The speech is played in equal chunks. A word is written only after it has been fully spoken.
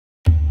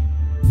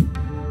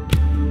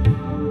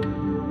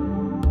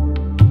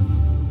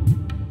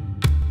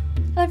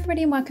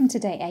everybody and welcome to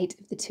day 8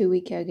 of the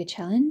 2-week yoga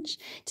challenge.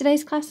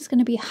 Today's class is going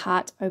to be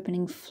heart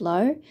opening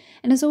flow,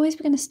 and as always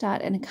we're going to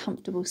start in a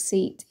comfortable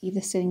seat, either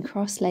sitting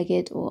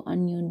cross-legged or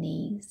on your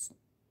knees.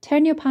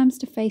 Turn your palms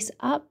to face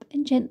up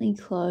and gently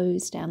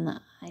close down the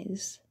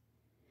eyes.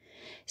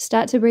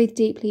 Start to breathe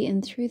deeply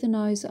in through the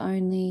nose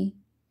only.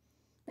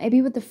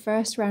 Maybe with the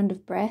first round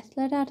of breath,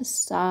 let out a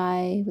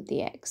sigh with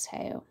the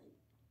exhale.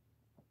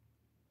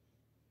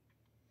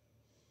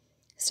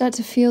 Start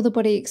to feel the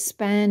body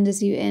expand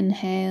as you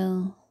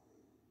inhale,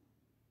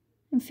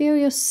 and feel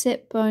your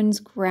sit bones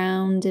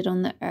grounded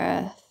on the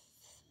earth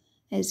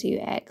as you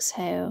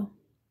exhale.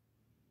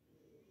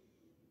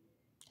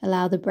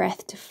 Allow the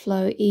breath to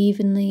flow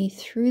evenly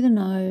through the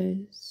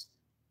nose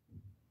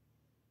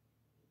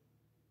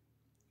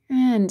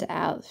and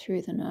out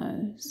through the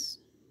nose.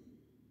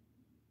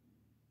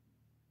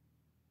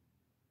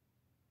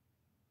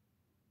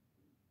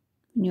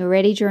 When you're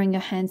ready, drawing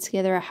your hands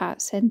together at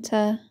heart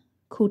center.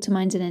 Call to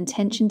mind an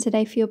intention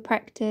today for your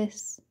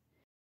practice.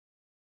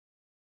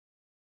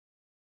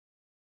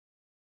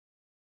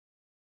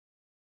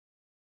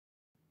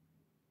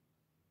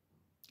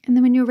 And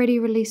then when you're ready,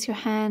 release your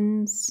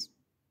hands.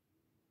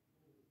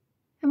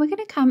 And we're going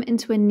to come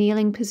into a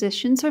kneeling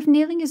position. So if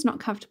kneeling is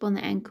not comfortable in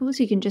the ankles,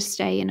 you can just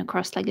stay in a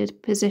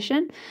cross-legged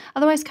position.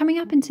 Otherwise, coming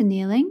up into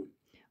kneeling,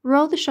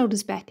 roll the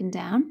shoulders back and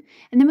down.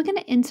 And then we're going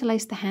to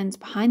interlace the hands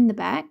behind the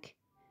back,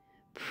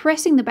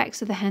 pressing the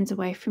backs of the hands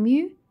away from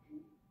you,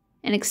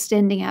 and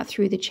extending out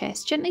through the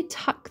chest. Gently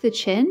tuck the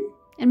chin,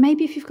 and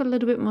maybe if you've got a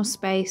little bit more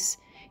space,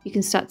 you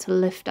can start to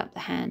lift up the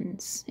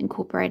hands,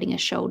 incorporating a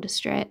shoulder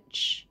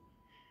stretch.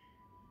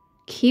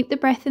 Keep the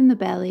breath in the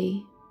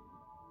belly,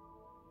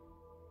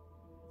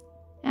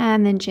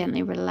 and then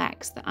gently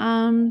relax the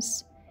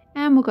arms,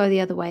 and we'll go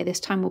the other way. This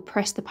time we'll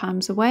press the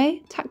palms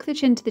away, tuck the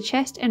chin to the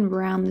chest, and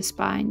round the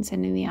spine,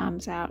 sending the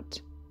arms out.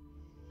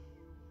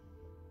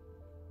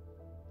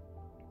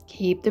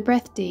 Keep the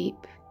breath deep.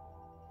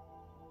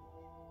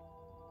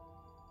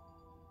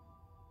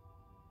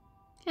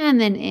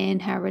 And then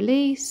inhale,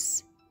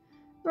 release,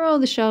 roll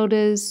the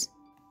shoulders,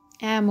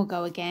 and we'll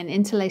go again.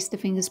 Interlace the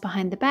fingers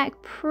behind the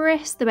back,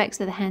 press the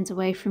backs of the hands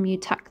away from you,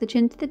 tuck the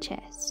chin to the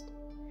chest.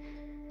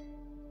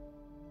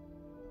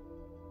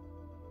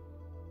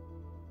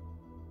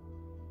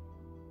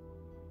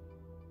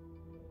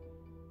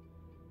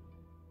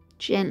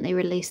 Gently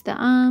release the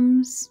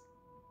arms,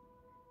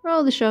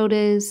 roll the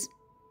shoulders,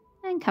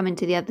 and come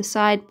into the other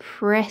side,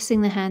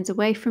 pressing the hands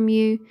away from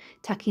you,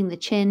 tucking the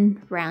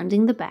chin,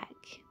 rounding the back.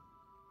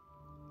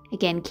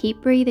 Again,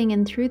 keep breathing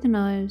in through the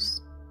nose.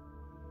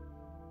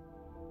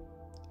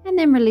 And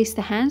then release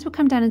the hands. We'll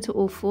come down into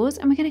all fours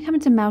and we're going to come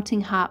into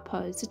melting heart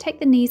pose. So take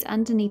the knees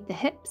underneath the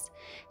hips,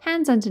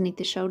 hands underneath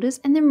the shoulders,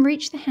 and then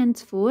reach the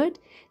hands forward.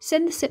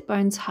 Send the sit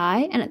bones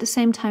high and at the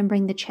same time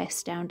bring the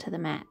chest down to the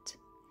mat.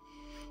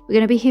 We're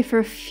going to be here for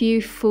a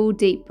few full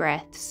deep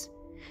breaths.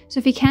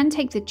 So if you can,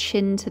 take the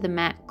chin to the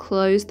mat,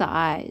 close the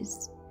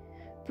eyes.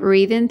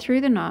 Breathe in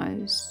through the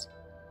nose.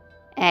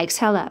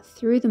 Exhale out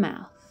through the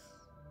mouth.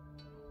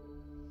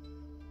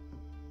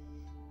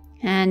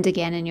 And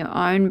again in your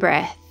own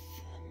breath,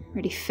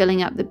 really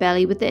filling up the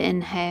belly with the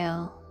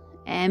inhale,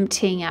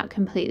 emptying out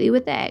completely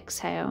with the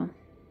exhale.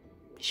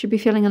 You should be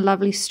feeling a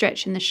lovely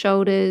stretch in the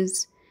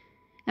shoulders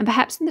and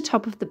perhaps in the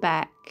top of the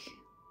back.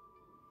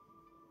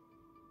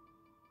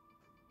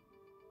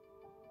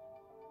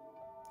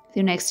 With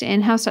your next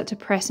inhale, start to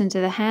press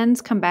into the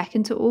hands, come back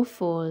into all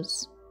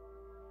fours.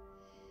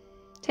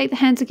 Take the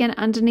hands again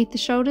underneath the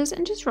shoulders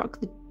and just rock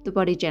the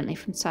body gently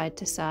from side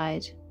to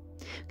side.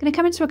 I'm going to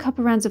come into a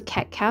couple rounds of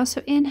cat-cow.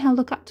 So inhale,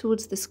 look up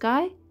towards the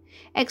sky.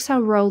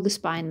 Exhale, roll the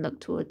spine,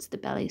 look towards the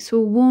belly. So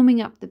we're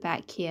warming up the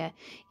back here.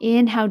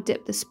 Inhale,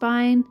 dip the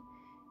spine,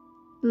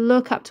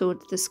 look up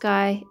towards the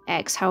sky.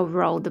 Exhale,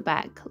 roll the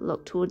back,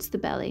 look towards the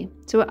belly.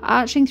 So we're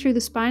arching through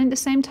the spine at the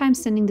same time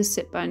sending the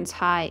sit bones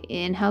high.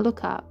 Inhale,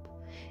 look up.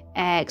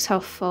 Exhale,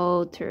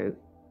 fold through.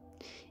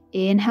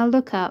 Inhale,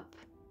 look up.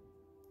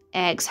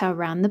 Exhale,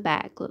 round the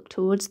back, look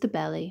towards the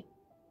belly.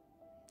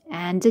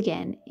 And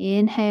again,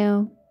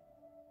 inhale.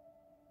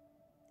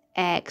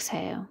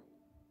 Exhale.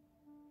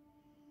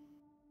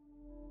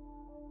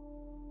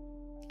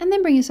 And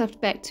then bring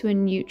yourself back to a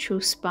neutral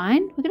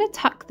spine. We're going to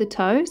tuck the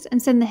toes and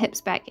send the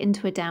hips back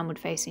into a downward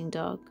facing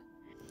dog.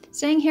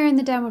 Staying here in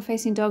the downward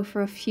facing dog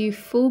for a few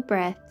full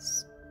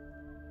breaths.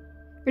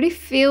 Really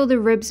feel the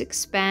ribs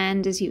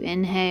expand as you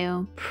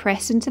inhale,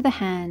 press into the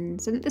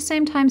hands, and at the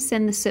same time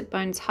send the sit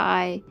bones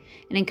high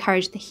and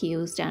encourage the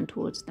heels down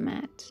towards the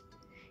mat.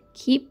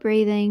 Keep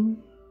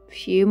breathing, a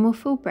few more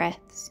full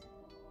breaths.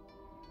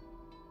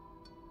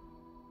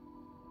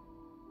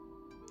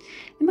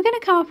 And we're going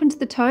to come up onto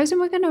the toes and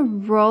we're going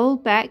to roll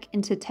back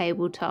into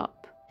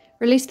tabletop.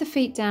 Release the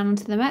feet down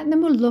onto the mat and then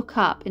we'll look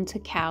up into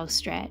cow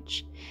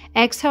stretch.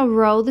 Exhale,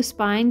 roll the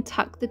spine,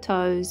 tuck the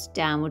toes,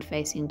 downward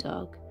facing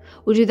dog.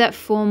 We'll do that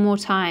 4 more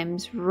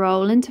times.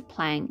 Roll into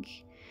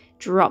plank,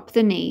 drop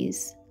the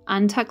knees,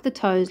 untuck the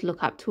toes,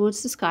 look up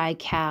towards the sky,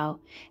 cow.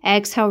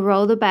 Exhale,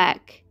 roll the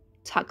back,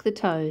 tuck the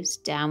toes,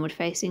 downward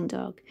facing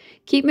dog.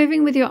 Keep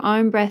moving with your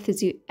own breath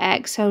as you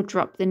exhale,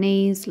 drop the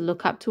knees,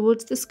 look up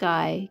towards the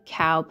sky,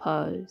 cow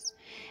pose.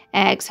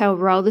 Exhale,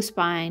 roll the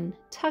spine,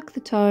 tuck the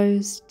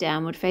toes,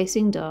 downward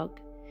facing dog.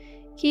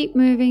 Keep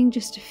moving,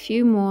 just a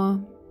few more.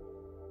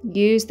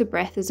 Use the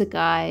breath as a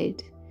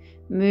guide.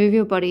 Move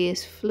your body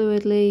as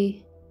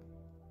fluidly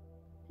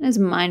and as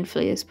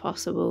mindfully as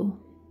possible.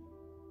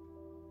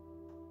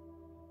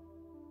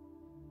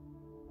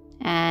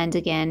 And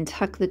again,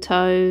 tuck the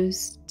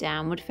toes,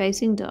 downward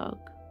facing dog.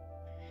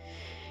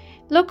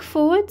 Look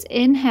forwards,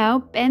 inhale,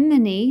 bend the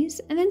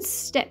knees, and then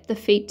step the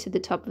feet to the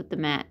top of the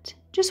mat.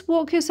 Just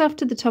walk yourself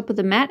to the top of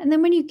the mat, and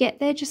then when you get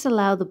there, just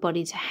allow the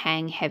body to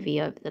hang heavy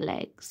over the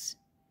legs.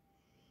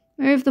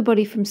 Move the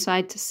body from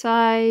side to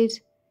side.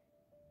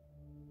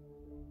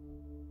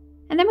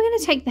 And then we're going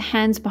to take the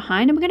hands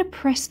behind and we're going to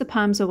press the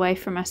palms away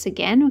from us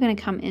again. We're going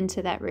to come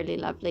into that really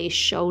lovely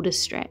shoulder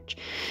stretch.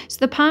 So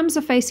the palms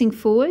are facing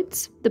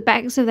forwards. The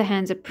backs of the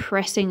hands are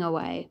pressing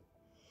away.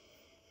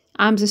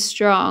 Arms are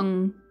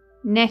strong.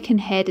 Neck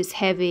and head is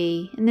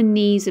heavy. And the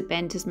knees are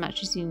bent as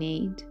much as you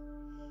need.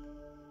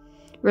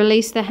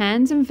 Release the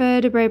hands and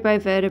vertebrae by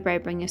vertebrae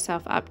bring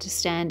yourself up to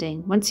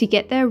standing. Once you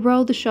get there,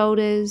 roll the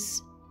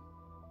shoulders.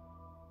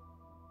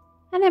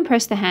 And then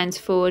press the hands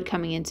forward,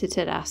 coming into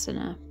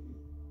Tadasana.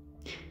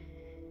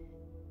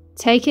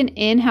 Take an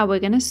inhale, we're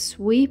going to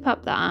sweep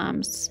up the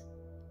arms.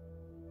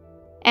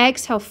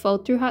 Exhale,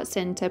 fold through heart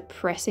center,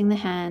 pressing the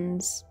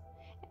hands.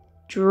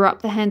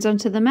 Drop the hands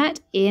onto the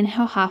mat.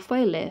 Inhale,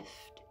 halfway lift.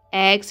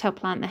 Exhale,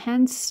 plant the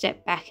hands,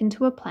 step back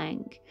into a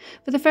plank.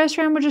 For the first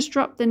round, we'll just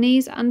drop the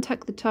knees,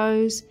 untuck the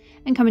toes,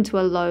 and come into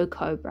a low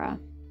cobra.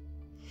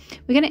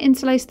 We're going to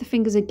interlace the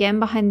fingers again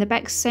behind the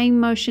back, same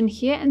motion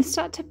here, and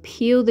start to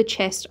peel the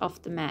chest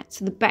off the mat.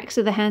 So the backs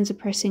of the hands are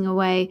pressing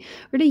away,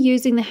 really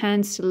using the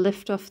hands to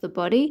lift off the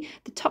body.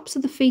 The tops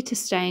of the feet are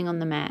staying on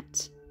the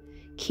mat.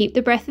 Keep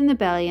the breath in the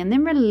belly and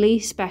then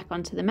release back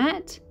onto the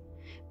mat.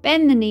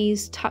 Bend the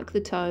knees, tuck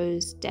the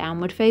toes,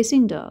 downward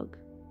facing dog.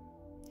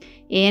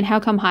 Inhale,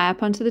 come high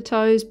up onto the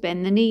toes,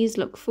 bend the knees,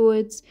 look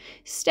forwards.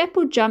 Step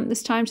or jump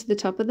this time to the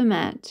top of the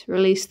mat.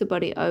 Release the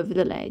body over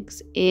the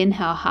legs.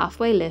 Inhale,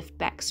 halfway lift,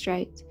 back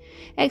straight.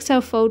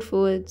 Exhale, fold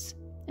forwards.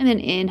 And then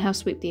inhale,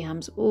 sweep the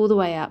arms all the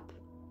way up.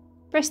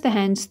 Press the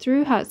hands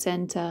through heart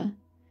center.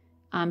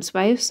 Arms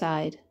by your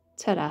side,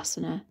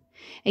 Tadasana.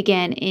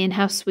 Again,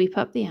 inhale, sweep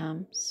up the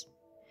arms.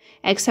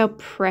 Exhale,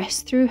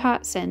 press through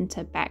heart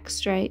center, back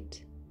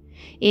straight.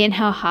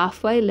 Inhale,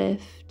 halfway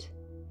lift.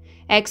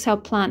 Exhale,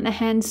 plant the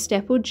hands,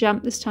 step or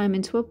jump this time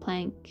into a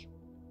plank.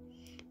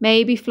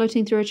 Maybe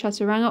floating through a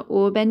chaturanga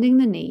or bending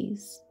the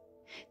knees.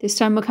 This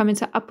time we'll come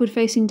into upward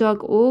facing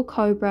dog or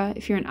cobra.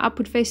 If you're an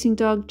upward facing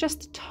dog,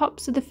 just the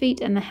tops of the feet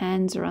and the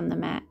hands are on the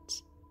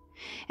mat.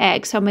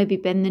 Exhale, maybe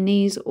bend the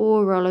knees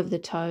or roll over the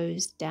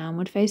toes,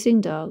 downward facing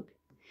dog.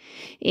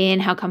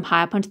 Inhale, come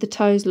high up onto the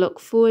toes,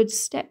 look forward,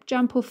 step,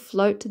 jump or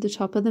float to the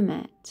top of the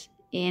mat.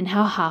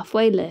 Inhale,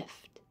 halfway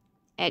lift.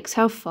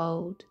 Exhale,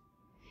 fold.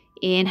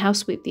 Inhale,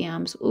 sweep the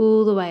arms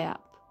all the way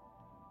up.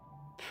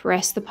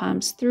 Press the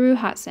palms through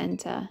heart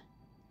center.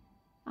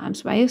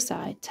 Arms by your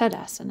side,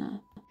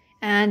 Tadasana.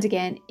 And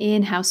again,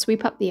 inhale,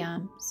 sweep up the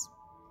arms.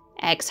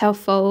 Exhale,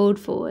 fold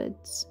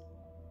forwards.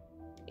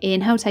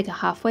 Inhale, take a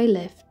halfway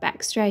lift,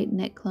 back straight,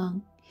 neck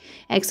long.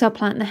 Exhale,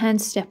 plant the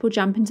hands, step or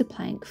jump into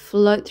plank.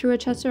 Float through a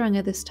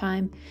chaturanga this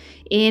time.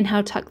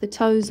 Inhale, tuck the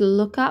toes,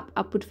 look up,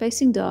 upward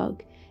facing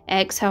dog.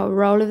 Exhale,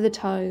 roll over the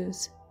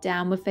toes,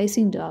 downward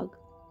facing dog.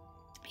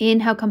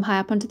 Inhale, come high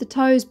up onto the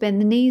toes, bend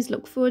the knees,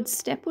 look forward,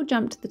 step or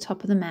jump to the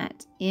top of the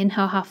mat.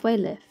 Inhale, halfway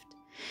lift.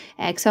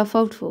 Exhale,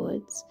 fold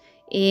forwards.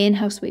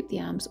 Inhale, sweep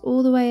the arms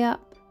all the way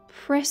up.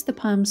 Press the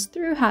palms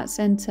through heart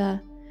center.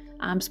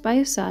 Arms by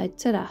your side,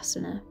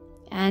 Tadasana.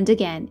 And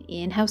again,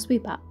 inhale,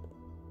 sweep up.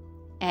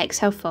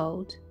 Exhale,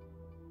 fold.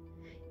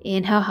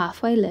 Inhale,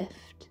 halfway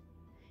lift.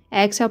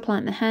 Exhale,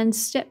 plant the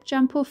hands, step,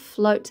 jump or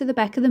float to the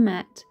back of the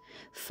mat.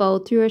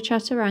 Fold through a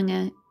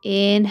chaturanga.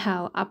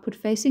 Inhale, upward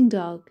facing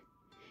dog.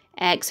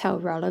 Exhale,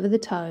 roll over the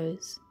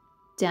toes.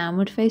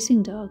 Downward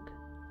facing dog.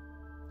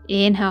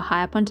 Inhale,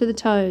 high up onto the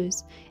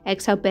toes.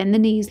 Exhale, bend the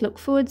knees, look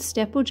forward,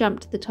 step or jump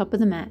to the top of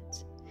the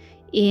mat.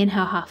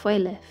 Inhale, halfway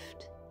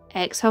lift.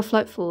 Exhale,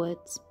 float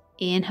forwards.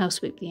 Inhale,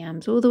 sweep the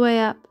arms all the way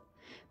up.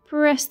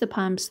 Press the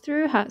palms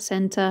through heart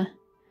center.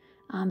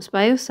 Arms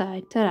by your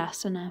side,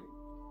 Tadasana.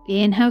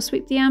 Inhale,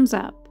 sweep the arms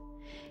up.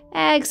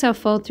 Exhale,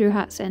 fold through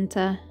heart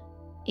center.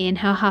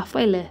 Inhale,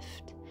 halfway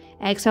lift.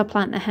 Exhale,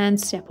 plant the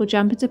hands, step or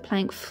jump into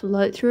plank,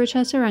 float through a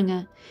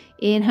chaturanga.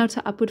 Inhale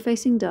to upward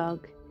facing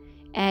dog.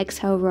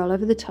 Exhale, roll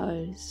over the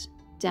toes.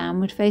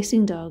 Downward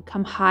facing dog.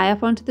 Come high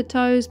up onto the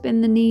toes,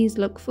 bend the knees,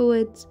 look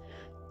forwards.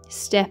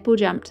 Step or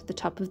jump to the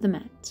top of the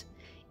mat.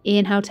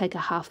 Inhale, take a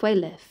halfway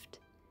lift.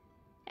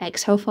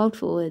 Exhale, fold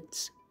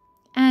forwards.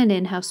 And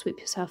inhale, sweep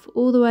yourself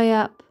all the way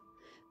up.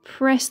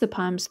 Press the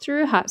palms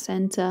through heart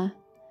center.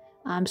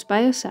 Arms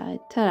by your side,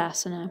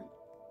 Tadasana.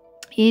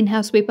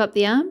 Inhale, sweep up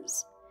the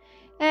arms.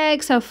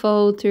 Exhale,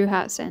 fold through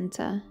heart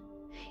center.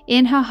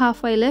 Inhale,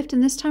 halfway lift,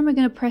 and this time we're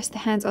going to press the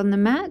hands on the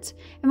mat,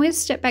 and we're going to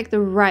step back the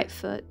right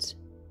foot.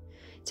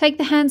 Take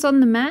the hands on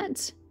the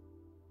mat,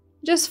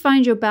 just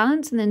find your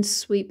balance, and then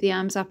sweep the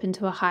arms up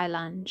into a high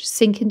lunge.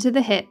 Sink into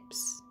the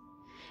hips,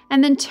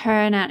 and then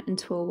turn out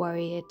into a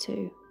warrior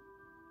two.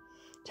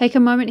 Take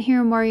a moment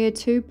here in warrior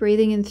two,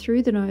 breathing in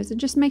through the nose and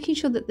just making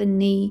sure that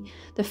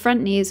the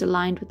front knee is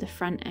aligned with the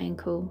front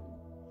ankle.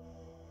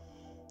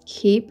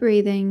 Keep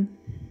breathing.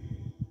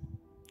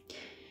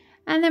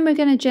 And then we're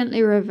going to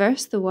gently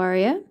reverse the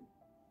warrior.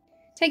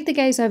 Take the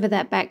gaze over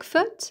that back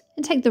foot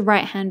and take the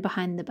right hand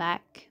behind the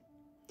back.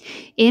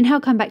 Inhale,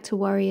 come back to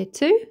warrior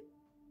two.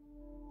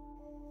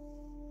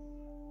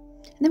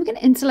 And then we're going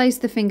to interlace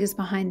the fingers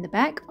behind the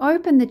back,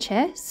 open the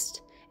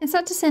chest, and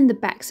start to send the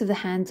backs of the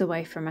hands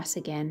away from us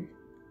again.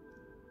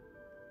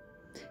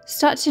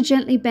 Start to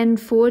gently bend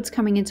forwards,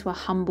 coming into a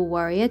humble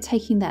warrior,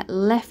 taking that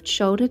left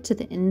shoulder to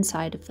the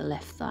inside of the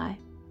left thigh.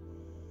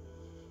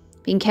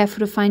 Being careful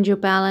to find your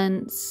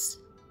balance.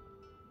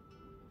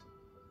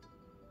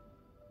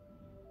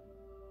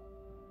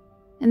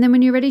 And then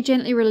when you're ready,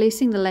 gently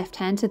releasing the left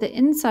hand to the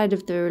inside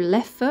of the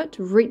left foot,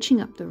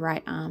 reaching up the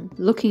right arm,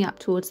 looking up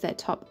towards that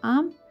top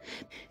arm.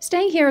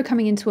 Staying here or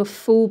coming into a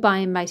full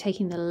bind by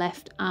taking the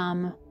left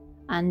arm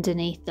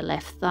underneath the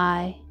left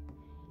thigh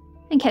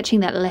and catching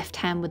that left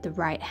hand with the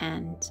right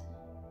hand.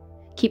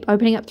 Keep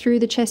opening up through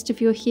the chest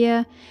if you're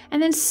here,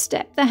 and then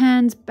step the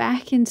hands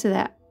back into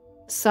that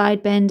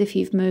side bend if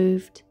you've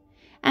moved,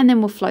 and then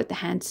we'll float the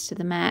hands to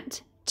the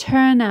mat,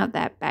 turn out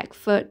that back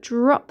foot,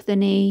 drop the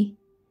knee,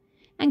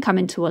 and come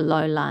into a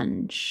low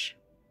lunge.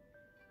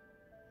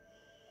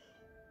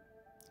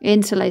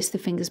 Interlace the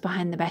fingers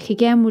behind the back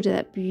again. We'll do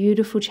that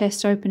beautiful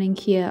chest opening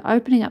here,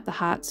 opening up the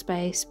heart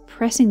space,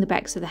 pressing the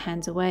backs of the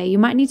hands away. You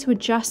might need to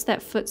adjust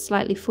that foot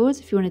slightly forwards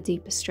if you want a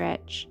deeper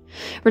stretch.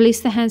 Release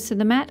the hands to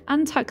the mat,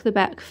 untuck the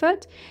back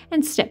foot,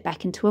 and step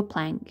back into a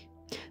plank.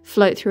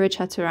 Float through a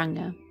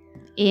chaturanga.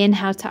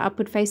 Inhale to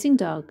upward facing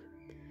dog.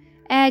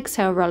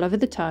 Exhale, roll over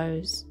the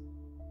toes.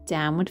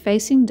 Downward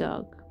facing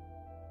dog.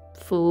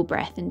 Full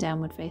breath in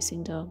downward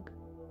facing dog.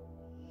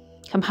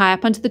 Come high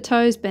up onto the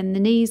toes, bend the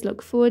knees,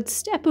 look forward,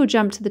 step or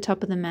jump to the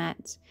top of the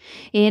mat.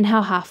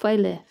 Inhale, halfway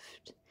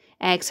lift.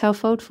 Exhale,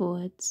 fold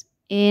forwards.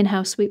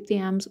 Inhale, sweep the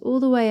arms all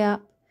the way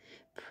up.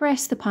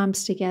 Press the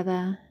palms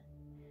together.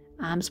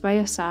 Arms by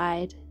your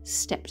side.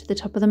 Step to the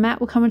top of the mat.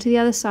 We'll come onto the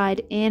other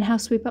side. Inhale,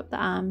 sweep up the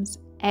arms.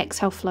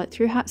 Exhale, float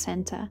through heart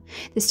center.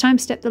 This time,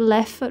 step the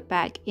left foot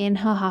back.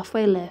 Inhale,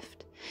 halfway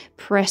lift.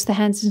 Press the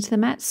hands into the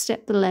mat.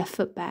 Step the left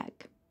foot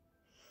back.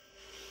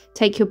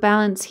 Take your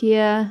balance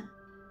here.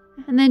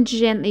 And then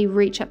gently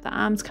reach up the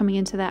arms, coming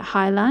into that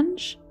high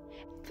lunge.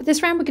 For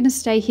this round, we're going to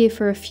stay here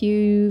for a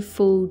few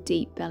full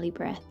deep belly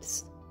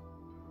breaths.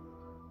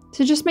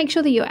 So just make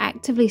sure that you're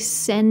actively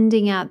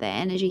sending out the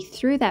energy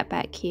through that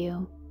back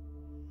heel.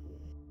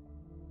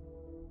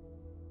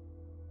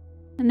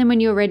 And then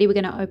when you're ready, we're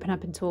going to open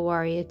up into a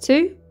warrior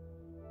two.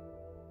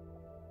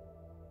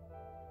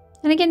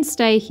 And again,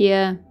 stay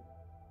here,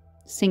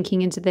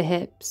 sinking into the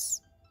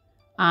hips,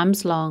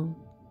 arms long.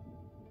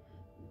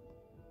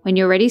 When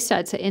you're ready,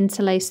 start to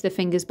interlace the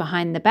fingers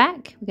behind the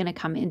back. We're going to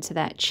come into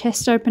that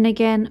chest open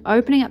again,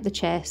 opening up the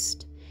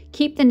chest.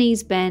 Keep the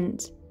knees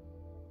bent.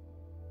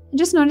 And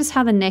just notice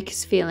how the neck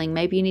is feeling.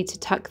 Maybe you need to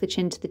tuck the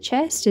chin to the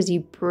chest as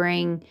you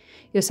bring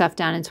yourself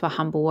down into a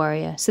humble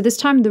warrior. So this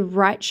time the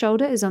right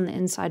shoulder is on the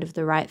inside of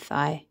the right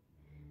thigh.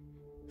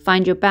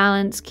 Find your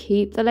balance.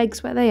 Keep the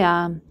legs where they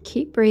are.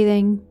 Keep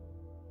breathing.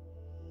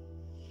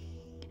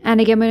 And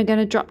again, we're going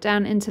to drop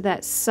down into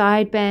that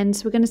side bend.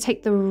 So we're going to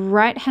take the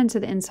right hand to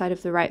the inside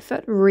of the right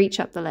foot, reach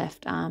up the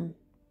left arm.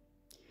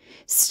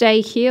 Stay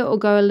here or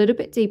go a little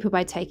bit deeper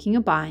by taking a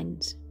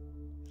bind.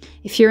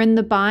 If you're in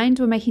the bind,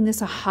 we're making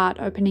this a heart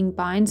opening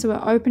bind. So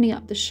we're opening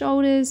up the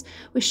shoulders,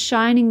 we're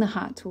shining the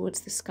heart towards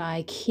the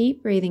sky.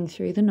 Keep breathing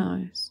through the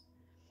nose.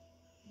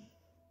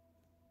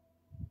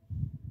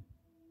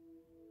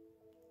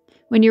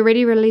 When you're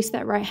ready, release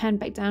that right hand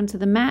back down to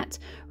the mat,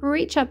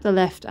 reach up the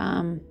left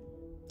arm.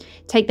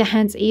 Take the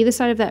hands either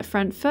side of that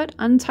front foot,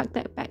 untuck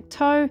that back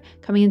toe,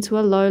 coming into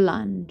a low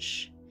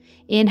lunge.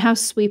 Inhale,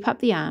 sweep up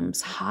the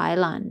arms, high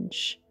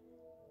lunge.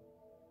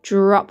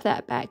 Drop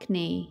that back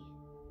knee.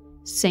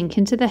 Sink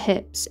into the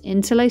hips,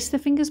 interlace the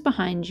fingers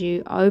behind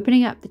you,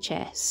 opening up the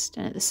chest,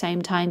 and at the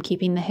same time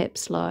keeping the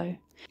hips low.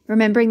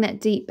 Remembering that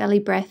deep belly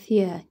breath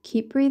here.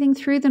 Keep breathing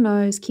through the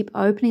nose, keep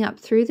opening up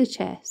through the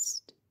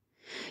chest.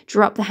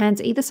 Drop the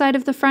hands either side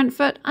of the front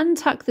foot,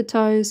 untuck the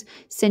toes,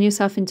 send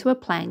yourself into a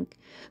plank.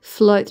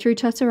 Float through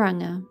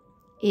chaturanga.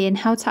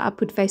 Inhale to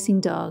upward facing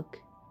dog.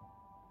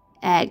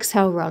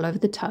 Exhale, roll over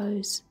the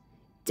toes.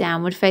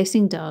 Downward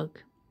facing dog.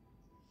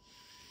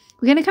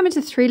 We're going to come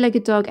into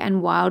three-legged dog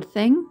and wild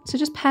thing. So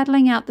just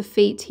paddling out the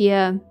feet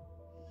here.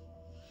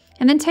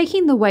 And then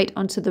taking the weight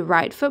onto the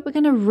right foot, we're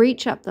going to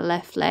reach up the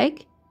left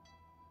leg.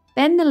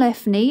 Bend the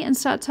left knee and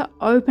start to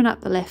open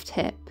up the left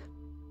hip.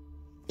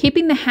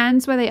 Keeping the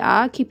hands where they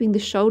are, keeping the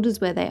shoulders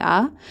where they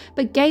are,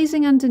 but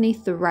gazing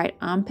underneath the right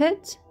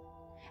armpit.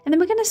 And then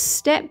we're going to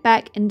step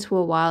back into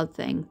a wild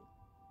thing.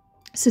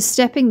 So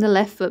stepping the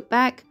left foot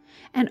back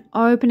and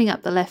opening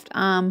up the left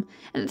arm,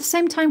 and at the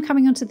same time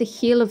coming onto the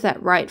heel of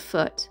that right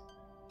foot.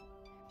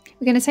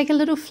 We're going to take a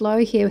little flow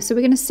here. So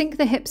we're going to sink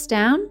the hips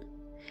down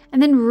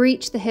and then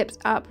reach the hips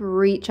up,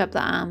 reach up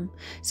the arm.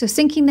 So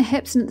sinking the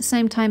hips and at the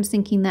same time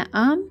sinking that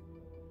arm.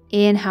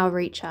 Inhale,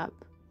 reach up.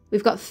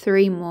 We've got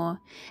 3 more.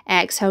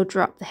 Exhale,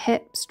 drop the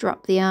hips,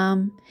 drop the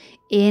arm.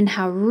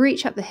 Inhale,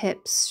 reach up the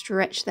hips,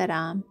 stretch that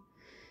arm.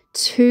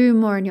 2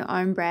 more in your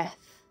own breath.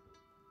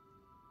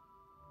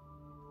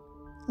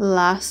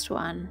 Last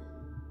one.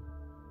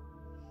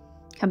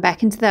 Come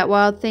back into that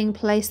wild thing,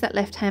 place that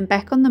left hand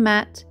back on the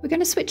mat. We're going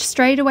to switch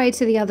straight away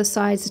to the other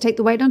side. So take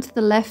the weight onto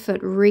the left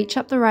foot, reach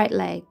up the right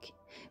leg.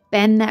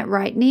 Bend that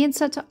right knee and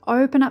start to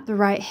open up the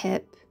right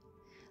hip.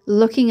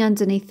 Looking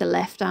underneath the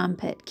left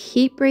armpit.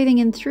 Keep breathing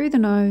in through the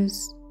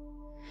nose.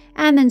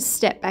 And then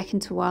step back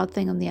into wild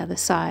thing on the other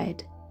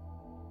side.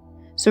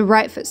 So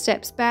right foot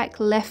steps back,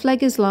 left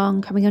leg is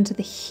long, coming onto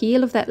the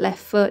heel of that left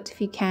foot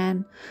if you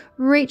can.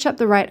 Reach up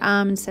the right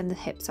arm and send the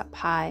hips up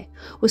high.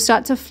 We'll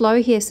start to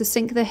flow here, so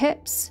sink the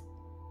hips.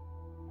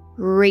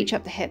 Reach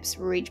up the hips,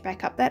 reach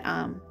back up that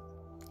arm.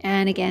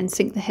 And again,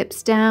 sink the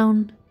hips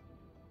down.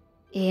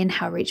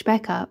 Inhale, reach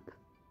back up.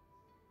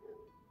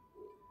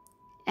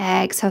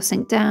 Exhale,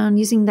 sink down,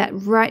 using that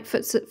right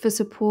foot for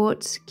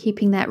support,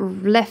 keeping that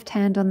left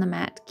hand on the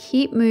mat.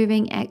 Keep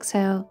moving,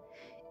 exhale,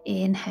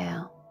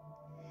 inhale.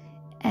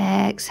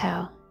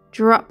 Exhale,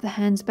 drop the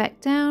hands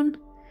back down.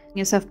 Bring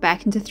yourself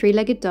back into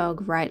 3-legged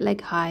dog, right leg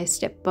high.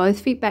 Step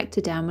both feet back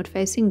to downward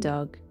facing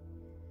dog.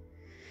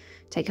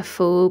 Take a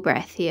full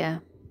breath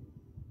here.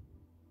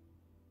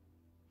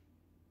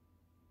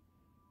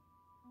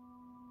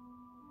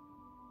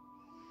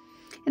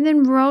 And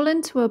then roll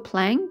into a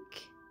plank.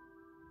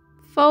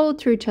 Fold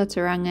through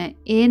chaturanga.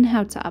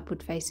 Inhale to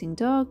upward facing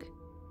dog.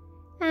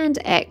 And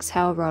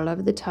exhale, roll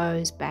over the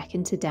toes back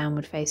into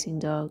downward facing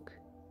dog.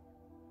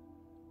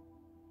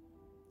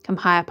 Come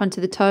high up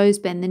onto the toes,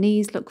 bend the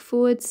knees, look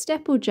forward,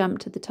 step or jump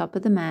to the top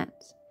of the mat.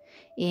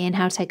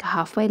 Inhale, take a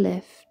halfway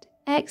lift.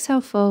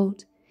 Exhale,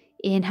 fold.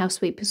 Inhale,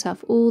 sweep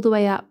yourself all the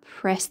way up.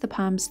 Press the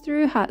palms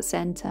through heart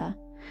center.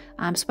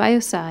 Arms by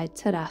your side,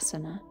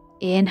 Tadasana.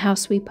 Inhale,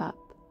 sweep up.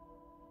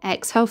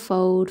 Exhale,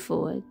 fold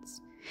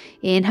forwards.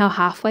 Inhale,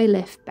 halfway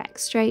lift, back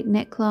straight,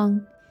 neck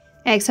long.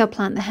 Exhale,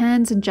 plant the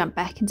hands and jump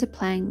back into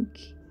plank.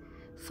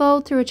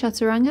 Fold through a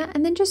chaturanga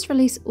and then just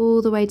release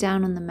all the way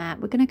down on the mat.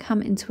 We're going to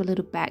come into a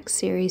little back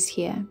series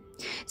here.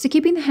 So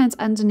keeping the hands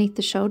underneath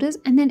the shoulders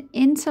and then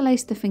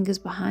interlace the fingers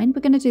behind.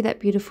 We're going to do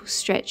that beautiful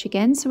stretch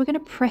again. So we're going to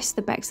press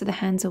the backs of the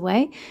hands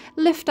away,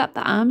 lift up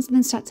the arms and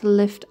then start to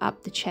lift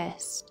up the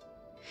chest.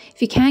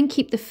 If you can,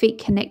 keep the feet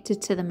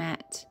connected to the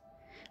mat.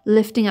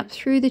 Lifting up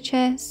through the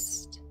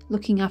chest,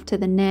 looking after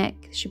the neck.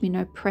 There should be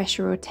no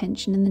pressure or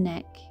tension in the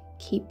neck.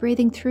 Keep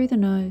breathing through the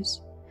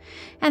nose.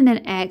 And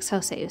then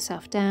exhale, set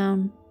yourself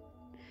down.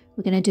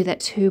 We're going to do that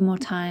 2 more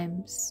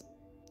times.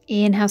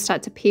 Inhale,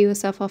 start to peel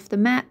yourself off the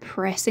mat,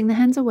 pressing the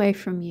hands away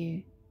from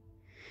you.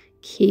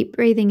 Keep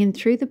breathing in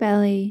through the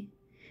belly,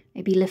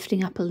 maybe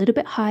lifting up a little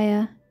bit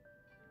higher.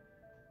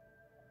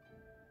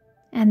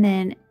 And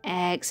then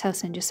exhale,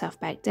 send yourself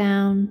back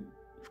down.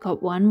 We've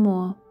got 1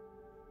 more.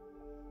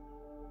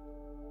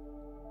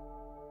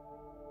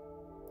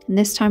 And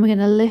this time we're going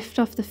to lift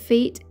off the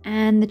feet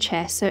and the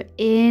chest. So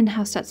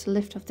inhale, start to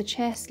lift off the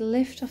chest,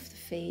 lift off the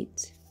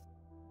feet.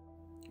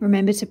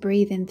 Remember to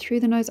breathe in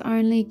through the nose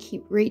only.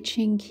 Keep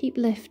reaching, keep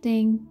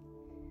lifting.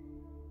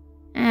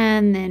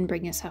 And then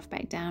bring yourself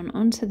back down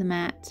onto the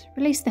mat.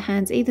 Release the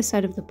hands either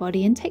side of the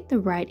body and take the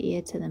right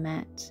ear to the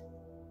mat.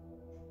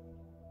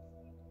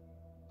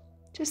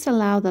 Just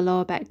allow the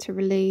lower back to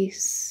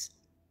release.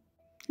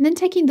 And then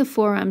taking the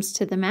forearms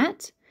to the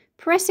mat.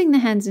 Pressing the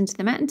hands into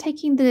the mat and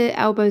taking the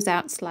elbows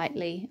out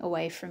slightly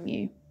away from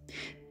you.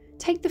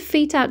 Take the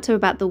feet out to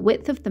about the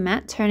width of the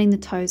mat, turning the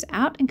toes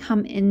out and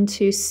come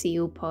into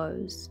seal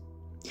pose.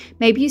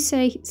 Maybe you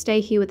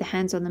stay here with the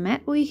hands on the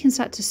mat, or you can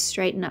start to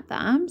straighten up the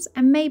arms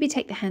and maybe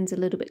take the hands a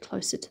little bit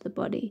closer to the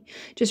body.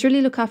 Just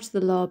really look after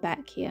the lower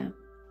back here.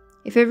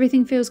 If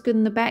everything feels good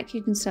in the back,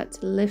 you can start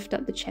to lift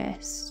up the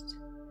chest.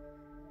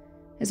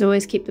 As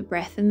always, keep the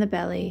breath in the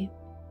belly.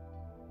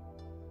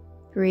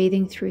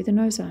 Breathing through the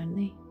nose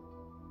only.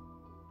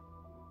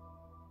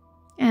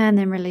 And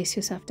then release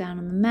yourself down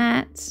on the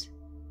mat.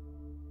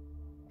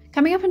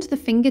 Coming up onto the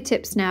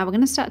fingertips now, we're going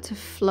to start to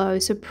flow.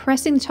 So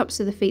pressing the tops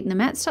of the feet in the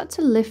mat, start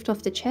to lift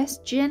off the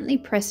chest, gently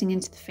pressing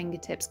into the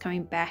fingertips,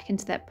 coming back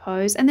into that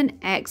pose, and then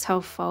exhale,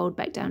 fold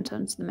back down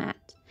onto the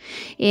mat.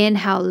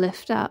 Inhale,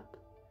 lift up,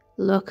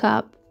 look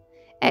up,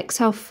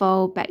 exhale,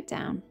 fold back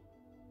down.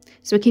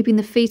 So we're keeping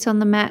the feet on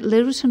the mat,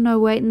 little to no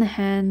weight in the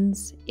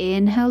hands.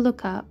 Inhale,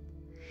 look up,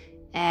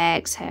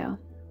 exhale.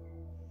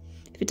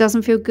 If it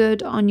doesn't feel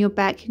good on your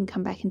back, you can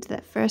come back into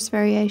that first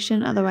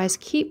variation. Otherwise,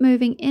 keep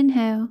moving.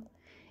 Inhale,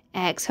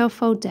 exhale,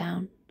 fold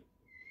down.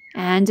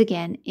 And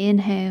again,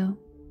 inhale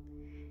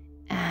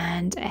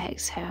and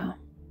exhale.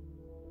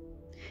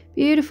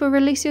 Beautiful.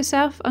 Release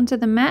yourself onto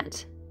the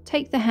mat.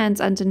 Take the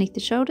hands underneath the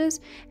shoulders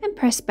and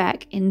press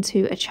back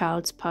into a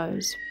child's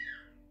pose.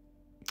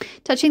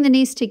 Touching the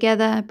knees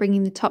together,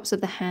 bringing the tops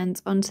of the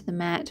hands onto the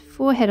mat,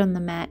 forehead on the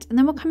mat, and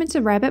then we'll come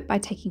into rabbit by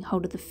taking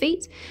hold of the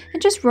feet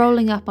and just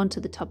rolling up onto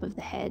the top of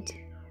the head.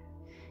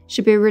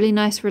 Should be a really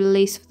nice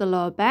release for the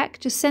lower back.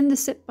 Just send the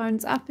sit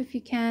bones up if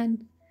you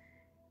can.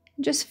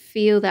 And just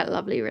feel that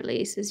lovely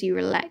release as you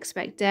relax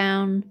back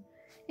down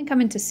and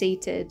come into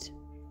seated.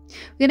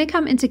 We're going to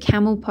come into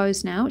camel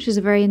pose now, which is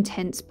a very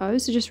intense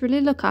pose. So just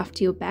really look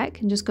after your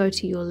back and just go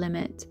to your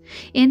limit.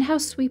 Inhale,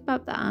 sweep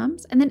up the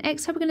arms, and then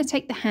exhale, we're going to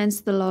take the hands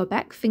to the lower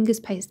back, fingers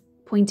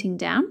pointing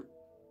down.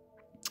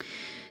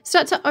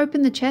 Start to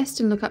open the chest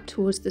and look up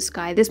towards the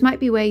sky. This might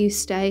be where you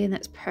stay, and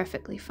that's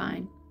perfectly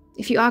fine.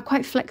 If you are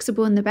quite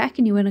flexible in the back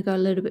and you want to go a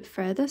little bit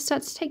further,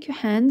 start to take your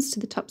hands to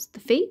the tops of the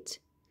feet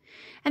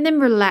and then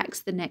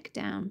relax the neck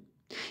down.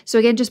 So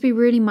again, just be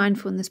really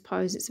mindful in this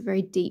pose. It's a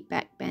very deep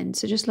back bend,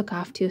 so just look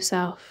after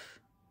yourself.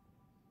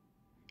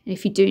 And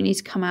if you do need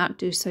to come out,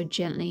 do so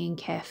gently and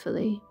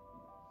carefully.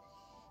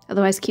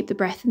 Otherwise, keep the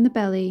breath in the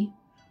belly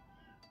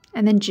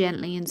and then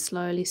gently and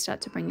slowly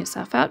start to bring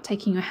yourself out,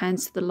 taking your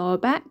hands to the lower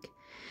back,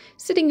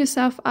 sitting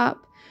yourself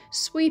up,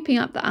 sweeping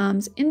up the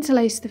arms,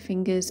 interlace the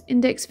fingers,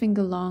 index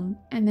finger long,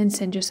 and then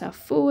send yourself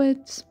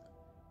forwards,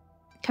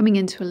 coming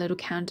into a little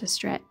counter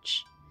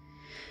stretch.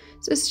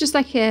 So it's just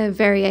like a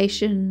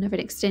variation of an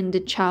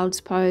extended child's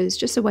pose,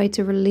 just a way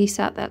to release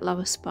out that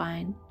lower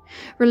spine.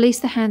 Release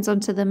the hands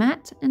onto the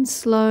mat and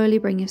slowly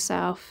bring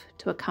yourself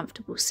to a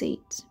comfortable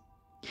seat.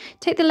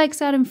 Take the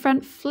legs out in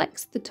front,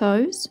 flex the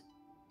toes,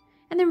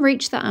 and then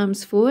reach the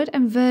arms forward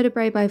and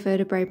vertebrae by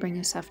vertebrae bring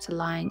yourself to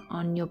lying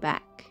on your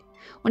back.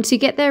 Once you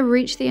get there,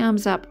 reach the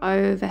arms up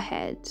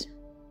overhead.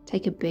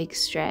 Take a big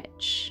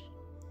stretch.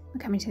 We're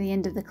coming to the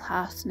end of the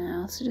class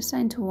now, so just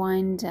starting to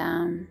wind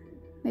down.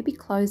 Maybe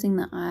closing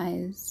the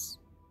eyes.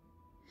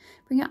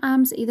 Bring your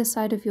arms either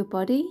side of your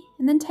body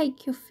and then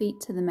take your feet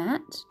to the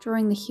mat,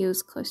 drawing the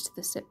heels close to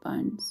the sit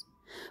bones.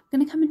 We're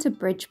going to come into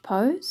bridge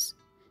pose.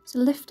 So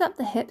lift up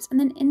the hips and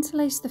then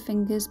interlace the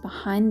fingers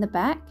behind the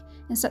back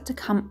and start to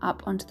come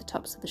up onto the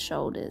tops of the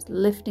shoulders,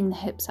 lifting the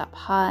hips up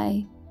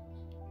high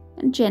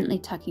and gently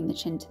tucking the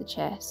chin to the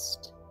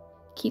chest.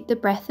 Keep the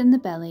breath in the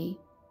belly.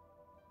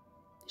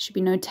 There should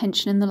be no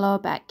tension in the lower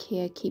back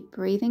here. Keep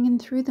breathing in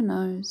through the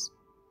nose.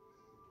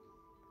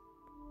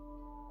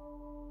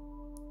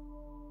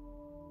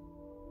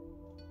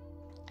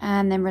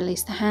 And then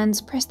release the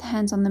hands, press the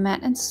hands on the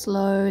mat and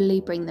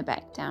slowly bring the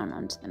back down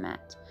onto the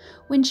mat.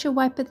 Windshield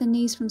wiper the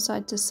knees from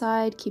side to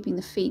side, keeping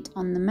the feet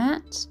on the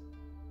mat.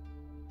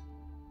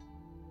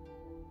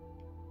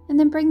 And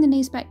then bring the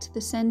knees back to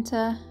the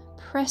center,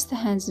 press the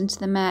hands into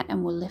the mat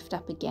and we'll lift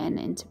up again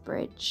into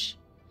bridge.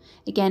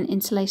 Again,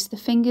 interlace the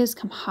fingers,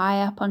 come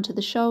high up onto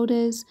the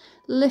shoulders,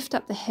 lift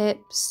up the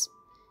hips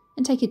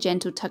and take a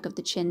gentle tug of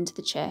the chin to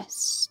the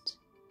chest.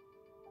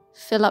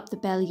 Fill up the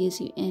belly as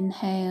you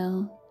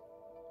inhale.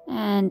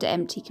 And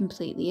empty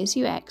completely as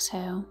you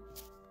exhale.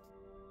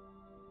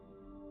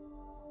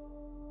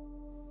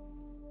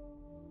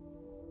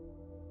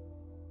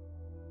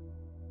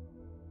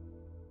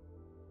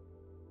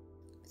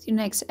 With your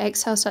next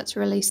exhale, start to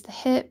release the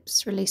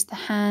hips, release the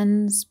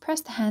hands,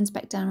 press the hands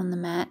back down on the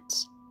mat,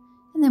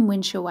 and then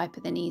windshield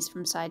wiper the knees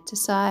from side to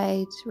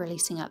side,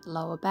 releasing out the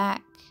lower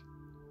back.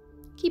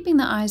 Keeping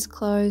the eyes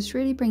closed,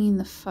 really bringing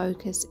the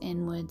focus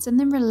inwards, and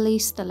then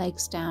release the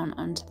legs down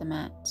onto the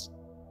mat.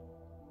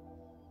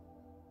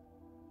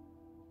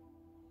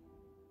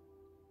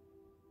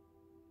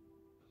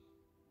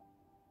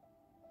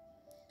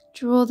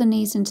 Draw the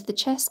knees into the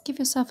chest, give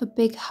yourself a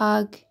big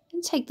hug,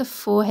 and take the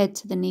forehead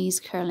to the knees,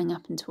 curling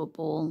up into a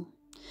ball.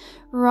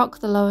 Rock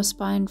the lower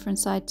spine from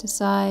side to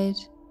side.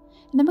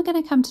 And then we're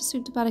going to come to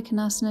Supta Baddha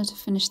Konasana to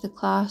finish the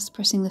class,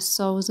 pressing the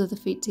soles of the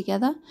feet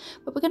together.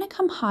 But we're going to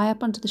come high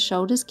up onto the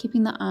shoulders,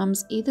 keeping the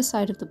arms either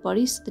side of the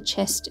body so the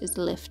chest is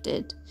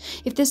lifted.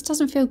 If this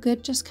doesn't feel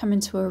good, just come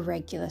into a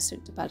regular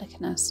Supta Baddha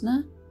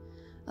Konasana.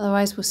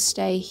 Otherwise, we'll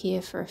stay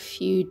here for a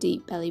few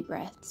deep belly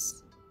breaths.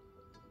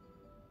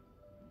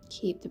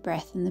 Keep the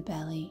breath in the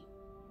belly,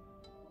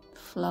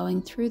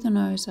 flowing through the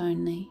nose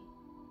only.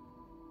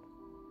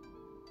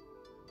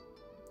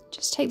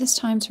 Just take this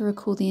time to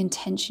recall the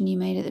intention you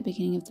made at the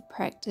beginning of the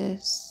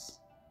practice.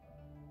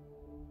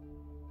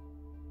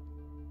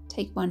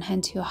 Take one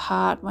hand to your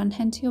heart, one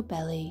hand to your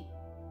belly.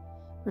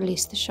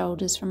 Release the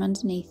shoulders from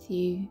underneath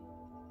you.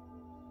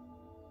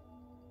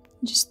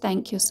 And just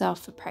thank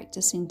yourself for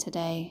practicing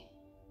today.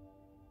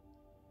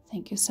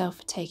 Thank yourself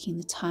for taking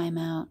the time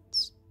out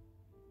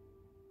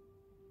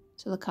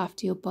to look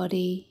after your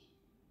body,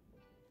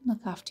 look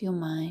after your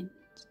mind.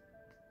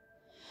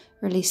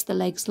 Release the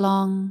legs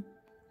long,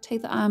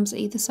 take the arms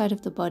either side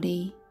of the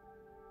body,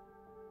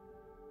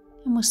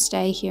 and we'll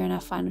stay here in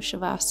our final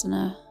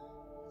Shavasana.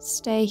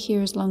 Stay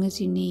here as long as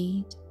you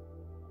need.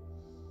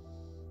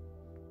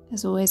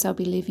 As always, I'll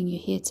be leaving you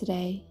here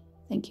today.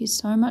 Thank you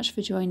so much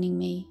for joining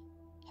me.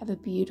 Have a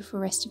beautiful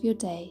rest of your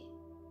day.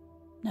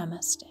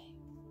 Namaste.